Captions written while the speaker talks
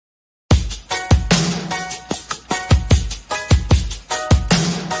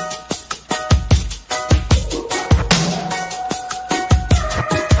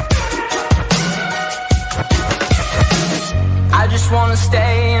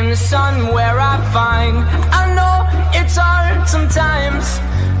in the sun where I find, I know it's hard sometimes,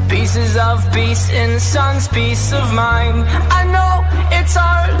 pieces of peace in the sun's peace of mind. I know it's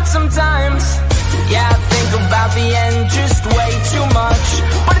hard sometimes. Yeah, I think about the end just way too much,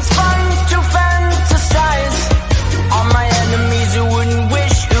 but it's fun to fantasize on my enemies who wouldn't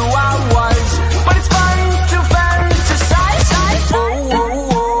wish who I was, but it's fun to fantasize.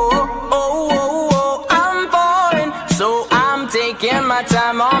 Oh, I'm falling, so I'm taking my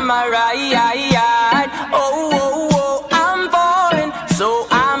time on my ride. Oh, I'm falling, so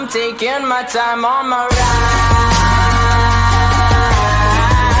I'm taking my time on my ride.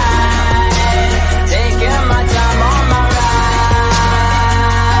 Taking my time on my ride.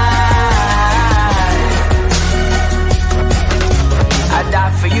 I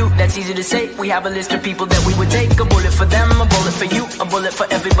die for you, that's easy to say. We have a list of people that we would take. A bullet for them, a bullet for you, a bullet for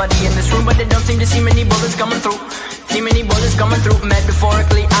everybody in this room. But they don't seem to see many bullets coming through. See many bullets coming through.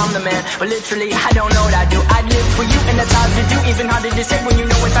 Metaphorically, I'm the man, but literally, I don't know what I do. I'd live for you, and that's hard to do. Even harder to say when you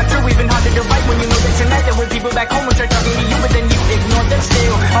know it's not true. Even harder to write when you know that tonight there were people back home who start talking to you, but then you ignore them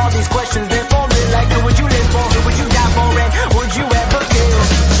still. All these questions, they're forming like, who would you live for? Who would you die for? And would you ever kill?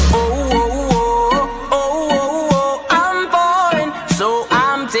 Oh, I'm falling, so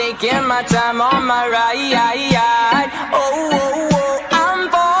I'm taking my time on my ride. Oh,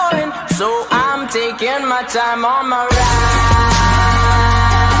 I'm falling, so I'm taking my time on my ride.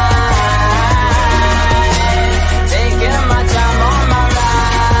 Taking my time on my ride.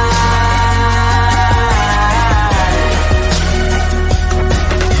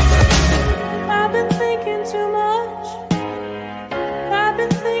 I've been thinking too much. I've been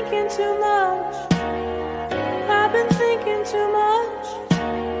thinking too much. I've been thinking too much.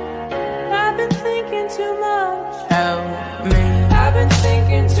 I've been thinking too much. Help me. I've been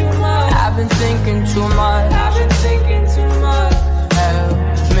thinking too much. I've been thinking too much. I've been thinking too much. Help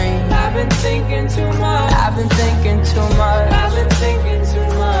me. I've been thinking too much. I've been thinking too much. I've been thinking too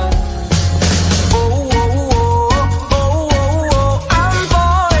much. Oh, I'm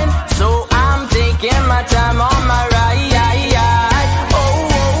falling, so I'm taking my time on my ride.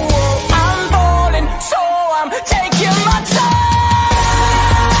 Oh, I'm falling, so I'm taking my time.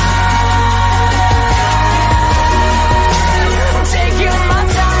 Taking my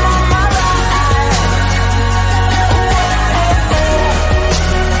time on my ride.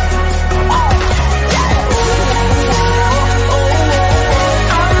 Oh, yeah.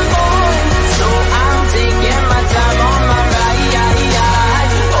 I'm falling, so I'm taking my time on my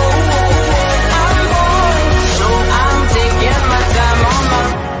ride. Oh, I'm falling, so I'm taking my time on my.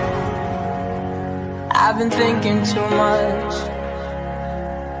 I've been thinking too much.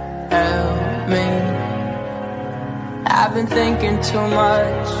 Help me. I've been thinking too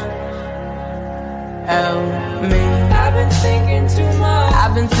much. Help me. I've been thinking too much.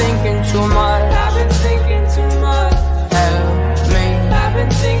 I've been thinking too much. I've been thinking too much. Help me. I've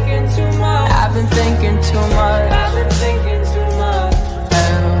been thinking too much. I've been thinking too much. I've been thinking too much.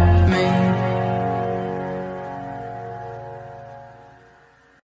 Help me.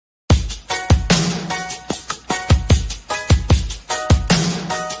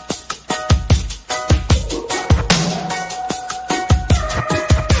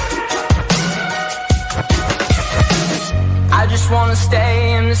 I just wanna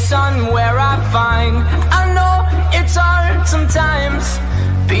stay in the sun where I find, I know it's hard sometimes,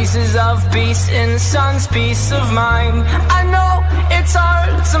 pieces of peace in the sun's peace of mind. I know it's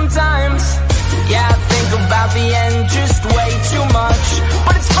hard sometimes. Yeah, I think about the end just way too much,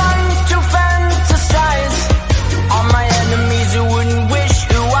 but it's fun to fantasize on my enemies who wouldn't wish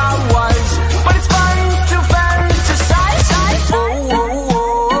who I was, but it's fun to fantasize. Oh,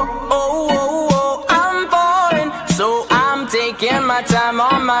 I'm falling, so I'm taking my time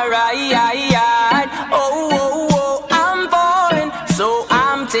on my ride. Oh, I'm falling, so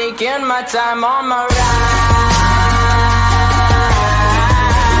I'm taking my time on my ride.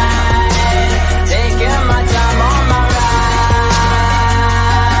 Taking my time on my ride.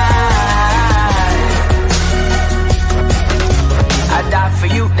 I die for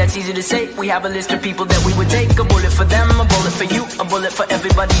you, that's easy to say. We have a list of people that we would take. A bullet for them, a bullet for you, a bullet for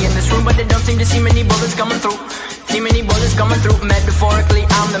everybody in this room. But they don't seem to see many bullets coming through. See many bullets coming through. Metaphorically,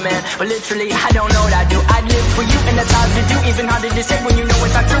 I'm the man, but literally, I don't know what I do. I'd live for you, and that's hard to do. Even harder to say when you know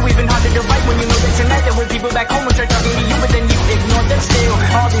it's not true. Even harder to write when you know that tonight there were people back home who start talking to you, but then you ignore them still.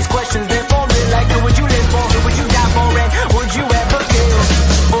 All these questions, they're forming like, who would you live for? Who would you die for? And would you ever kill?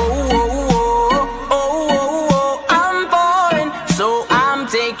 Oh, I'm falling, so I'm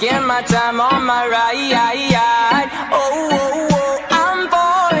taking my time on my ride. Oh, I'm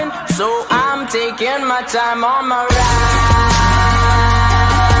falling, so I'm taking my time on my ride.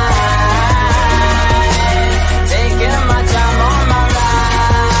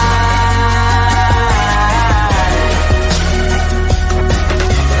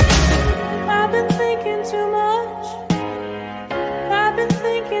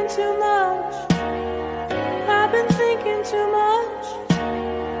 thinking too much. I've been thinking too much.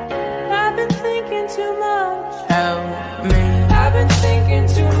 I've been thinking too much. Help me. I've been thinking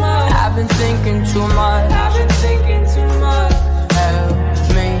too much. I've been thinking too much. I've been thinking too much. Help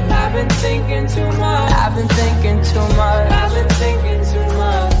me. I've been thinking too much. I've been thinking too much. I've been thinking too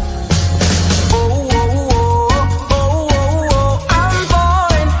much. Oh-woah-woah, oh-woah-woah, I'm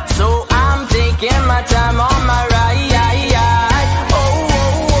falling, so I'm taking my time on my ride.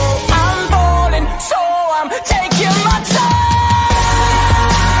 Oh-woah-woah, I'm falling, so I'm taking my time.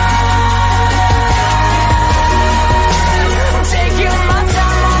 Taking my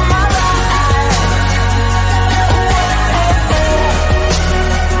time on my ride.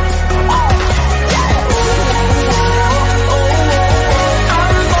 Oh, yeah.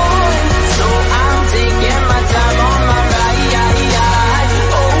 I'm falling, so I'm taking my time on my ride.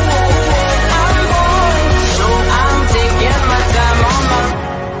 Oh, I'm falling, so I'm taking my time on my.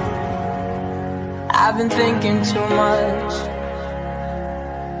 I've been thinking too much.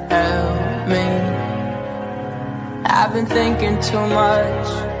 Help me. I've been thinking too much.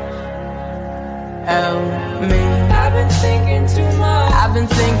 Help me. I've been thinking too much. I've been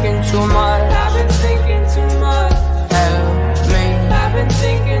thinking too much. I've been thinking too much. Help me. I've been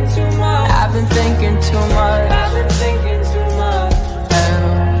thinking too much. I've been thinking too much. I've been thinking too much.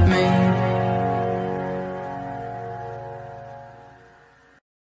 Help me.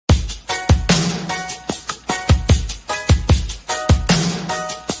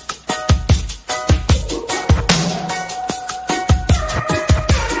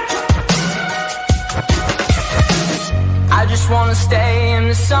 I just wanna stay in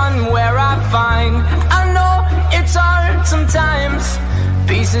the sun where I find. I know it's hard sometimes.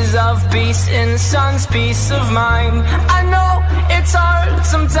 Pieces of peace in the sun's peace of mind. I know it's hard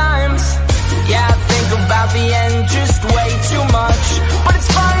sometimes. Yeah, I think about the end just way too much. But it's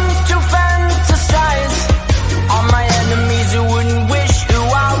fun to fantasize on my enemies who wouldn't wish who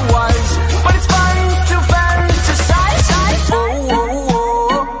I was. But it's fun to fantasize.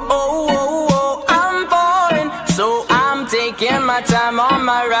 Oh-woah-woah, oh-woah-woah, I'm falling, so I'm taking my time on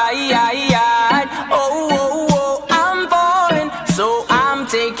my ride. Oh-woah-woah, I'm falling, so I'm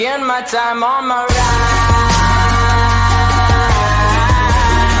taking my time on my ride.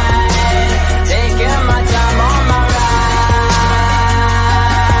 Taking my time on my ride.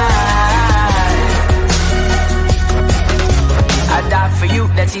 I die for you,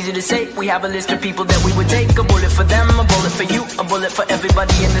 that's easy to say. We have a list of people that we would take. A bullet for them, a bullet for you, a bullet for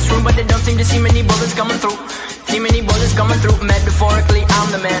everybody in this room. But they don't seem to see many bullets coming through. See many bullets coming through. Metaphorically, I'm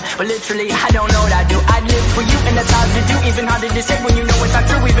the man, but literally, I don't know what I do. I live for you, and that's hard to do. Even harder to say when you know it's not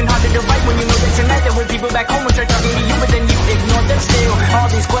true. Even harder to write when you know that tonight there were people back home who tried talking to you, but then you ignore them still. All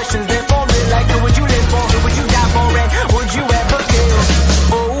these questions, they're for real. Like, who would you live for? Who would you die for? And would you ever kill?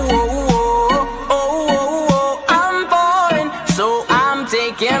 Oh-woah-woah, oh-woah-woah, I'm falling, so I'm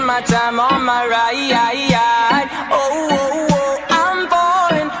taking my time on my ride. Oh-woah-woah, I'm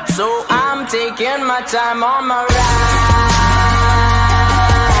falling, so I'm taking my time on my ride.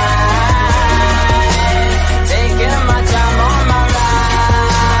 Taking my time on my ride.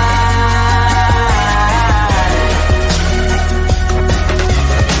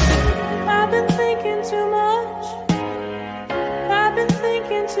 I've been thinking too much. I've been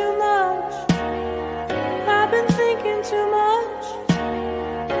thinking too much. I've been thinking too much.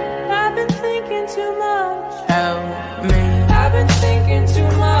 I've been thinking too much. Help me. I've been thinking too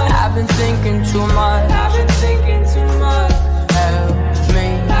much. I've been thinking too much. I've been thinking too much. Help me.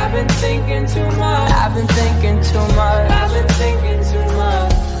 I've been thinking too much. I've been thinking too much. I've been thinking too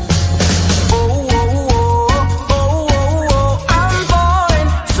much. Oh-woah-woah, oh-woah-woah, I'm falling,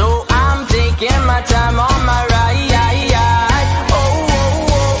 so I'm taking my time on my ride.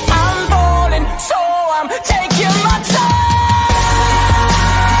 Oh-woah-woah, I'm falling, so I'm taking my time.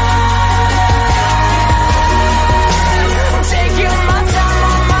 Taking my time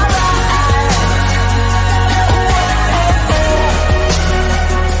on my ride.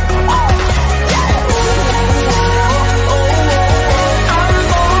 Oh, yeah. I'm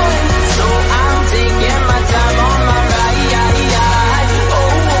falling, so I'm taking my time on my ride.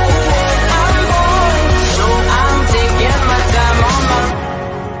 Oh, I'm falling, so I'm taking my time on my.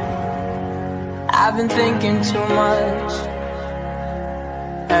 I've been thinking too much.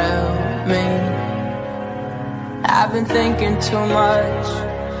 Help me. I've been thinking too much.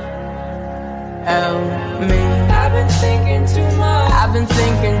 Help me. I've been thinking too much. I've been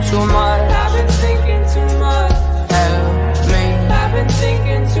thinking too much. I've been thinking too much. Help me. I've been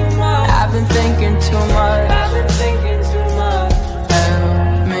thinking too much. I've been thinking too much. I've been thinking too much.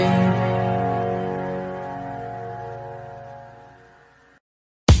 Help me.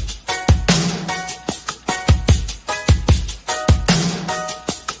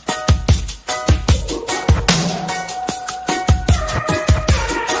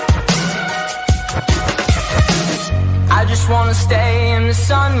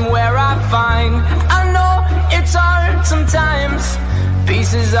 sun where I find. I know it's hard sometimes.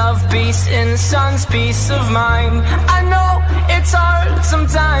 Pieces of peace in the sun's peace of mind. I know it's hard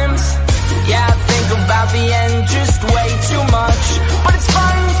sometimes. Yeah, I think about the end just way too much, but it's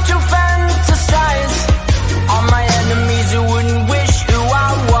fun to fantasize on my enemies who wouldn't wish who I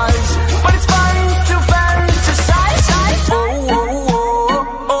was. But it's fun to fantasize.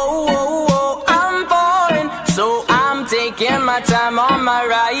 Oh, I'm falling, so I'm taking my time on my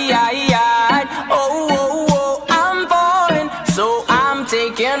ride. Oh, I'm falling, so I'm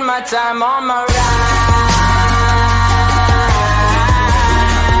taking my time on my ride.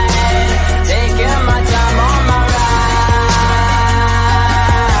 Taking my time on my ride.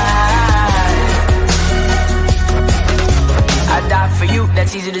 I die for you,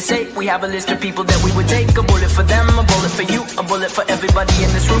 that's easy to say. We have a list of people that we would take. A bullet for them, a bullet for you, a bullet for everybody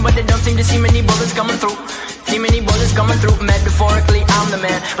in this room. But they don't seem to see many bullets coming through. See many bullets coming through. Metaphorically, I'm the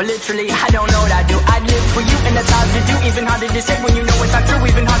man, but literally, I don't know what I do. I live for you, and that's hard to do. Even harder to say when you know it's not true.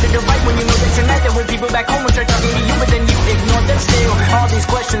 Even harder to write when you know that tonight there were people back home who start talking to you, but then you ignore them still. All these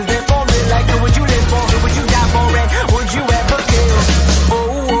questions, they're falling like, who would you live for? Who would you die for? And would you ever kill?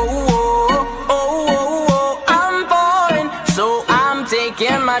 Oh, I'm falling, so I'm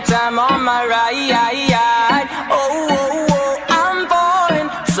taking my time on my ride. Oh, I'm falling,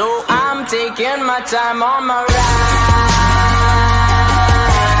 so I'm taking my time on my ride.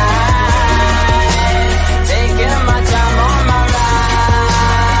 Taking my time on my ride.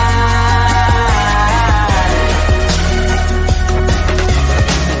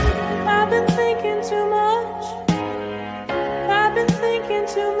 I've been thinking too much. I've been thinking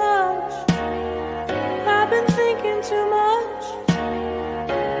too much. I've been thinking too much.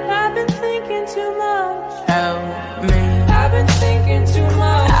 I've been thinking too much. Help me. I've been thinking too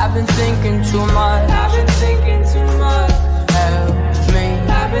much. I've been thinking too much. I've been thinking too much. Help me.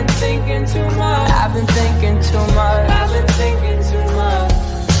 I've been thinking too much. I've been thinking too much. I've been thinking too much.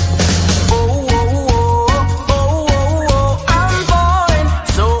 Oh, I'm falling,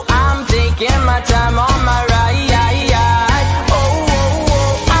 so I'm taking my time on my ride. Oh,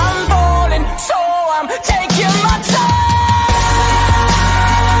 I'm falling, so I'm taking my time.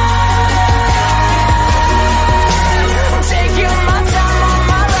 Taking my time on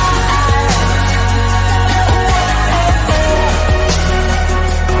my ride.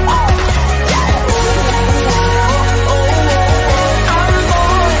 Oh, yeah. I'm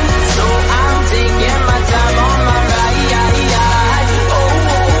falling, so I'm taking my time on my ride. Oh,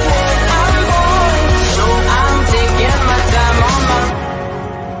 I'm falling, so I'm taking my time on my.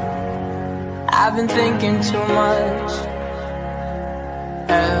 I've been thinking too much.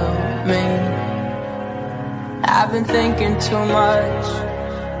 Help me. I've been thinking too much.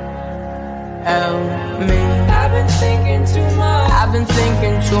 Help me. I've been thinking too much. I've been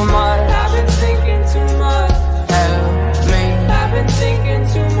thinking too much. I've been thinking too much. Help me. I've been thinking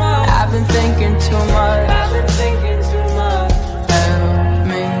too much. I've been thinking too much. I've been thinking too much. Help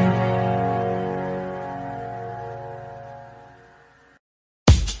me.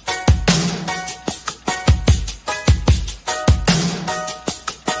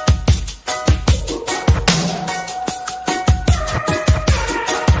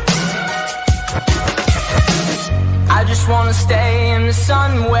 I just wanna stay in the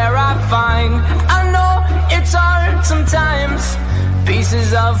sun where I find. I know it's hard sometimes.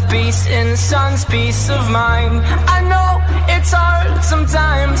 Pieces of peace in the sun's peace of mind. I know it's hard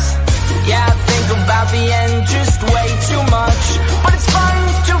sometimes. Yeah, I think about the end just way too much, but it's fun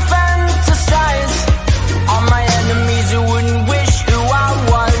to fantasize on my enemies who wouldn't wish who I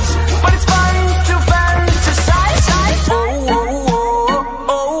was. But it's fun to fantasize.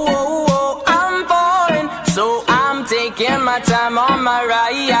 Oh, I'm falling, so I'm taking my time on my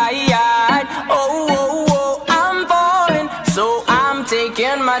ride. Oh, I'm falling, so I'm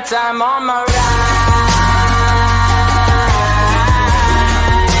taking my time on my ride.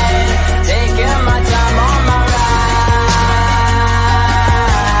 Taking my time on my ride.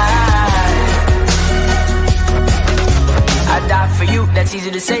 I die for you, that's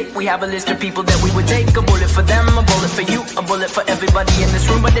easy to say. We have a list of people that we would take. A bullet for them, a bullet for you, a bullet for everybody in this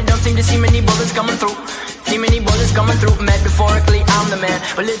room. But they don't seem to see many bullets coming through. See many bullets coming through. Metaphorically, I'm the man,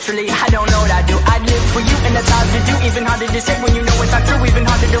 but literally, I don't know what I do. I live for you, and that's hard to do. Even harder to say when you know it's not true. Even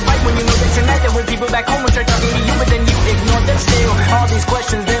harder to write when you know that tonight there were people back home who start talking to you, but then you ignore them still. All these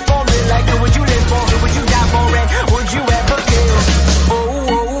questions, they're falling like, who would you live for? Who would you die for? And would you ever kill?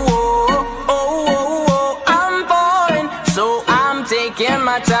 Oh, I'm falling, so I'm taking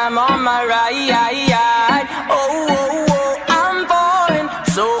my time on my ride. Oh, I'm falling,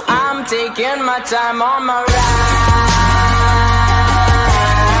 so I'm taking my time on my ride.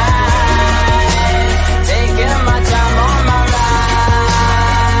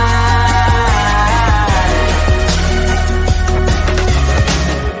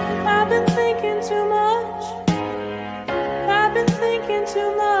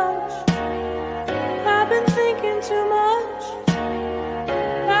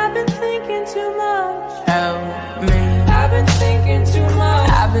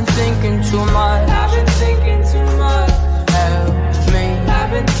 been thinking too much. I've been thinking too much. Help me.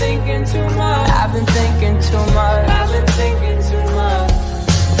 I've been thinking too much. I've been thinking too much. I've been thinking too much.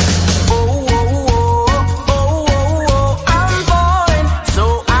 Oh-woah-woah, oh-woah-woah, I'm falling,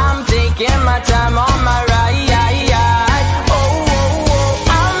 so I'm taking my time on my ride. Oh-woah-woah,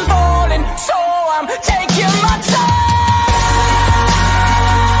 I'm falling, so I'm taking my time.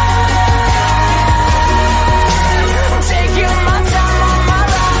 Taking my time on my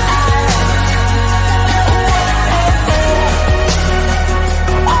ride.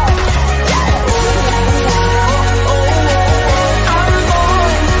 Oh, yeah. Oh-woah-woah, I'm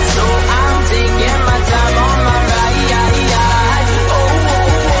falling, so I'm taking my time on my ride.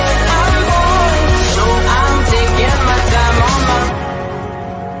 Oh-woah-woah, I'm falling, so I'm taking my time on my.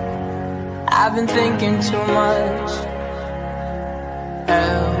 I've been thinking too much.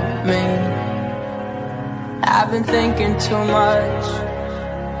 Help me. I've been thinking too much.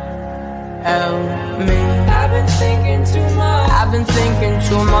 Help me. I've been thinking too much. I've been thinking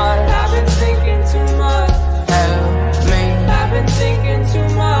too much. I've been thinking too much. Help me. I've been thinking too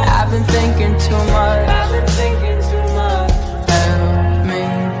much. I've been thinking too much. I've been thinking too much. Help me.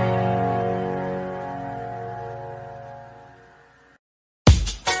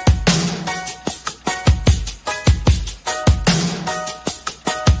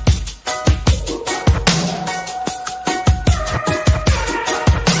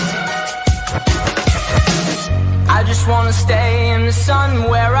 I just wanna stay in the sun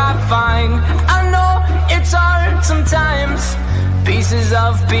where I find. I know it's hard sometimes. Pieces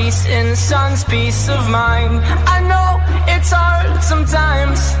of peace in the sun's peace of mind. I know it's hard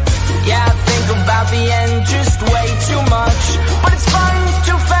sometimes. Yeah, I think about the end just way too much. But it's fun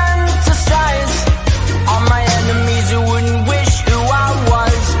to fantasize on my enemies who wouldn't wish who I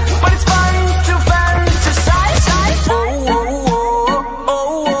was. But it's fun to fantasize. Oh-woah-woah,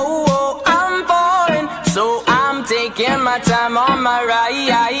 oh-woah-woah, I'm falling, so I'm taking my time on my ride.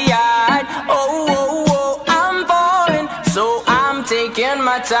 Oh-woah-woah, I'm falling, so I'm taking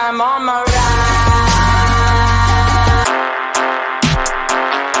my time on my ride.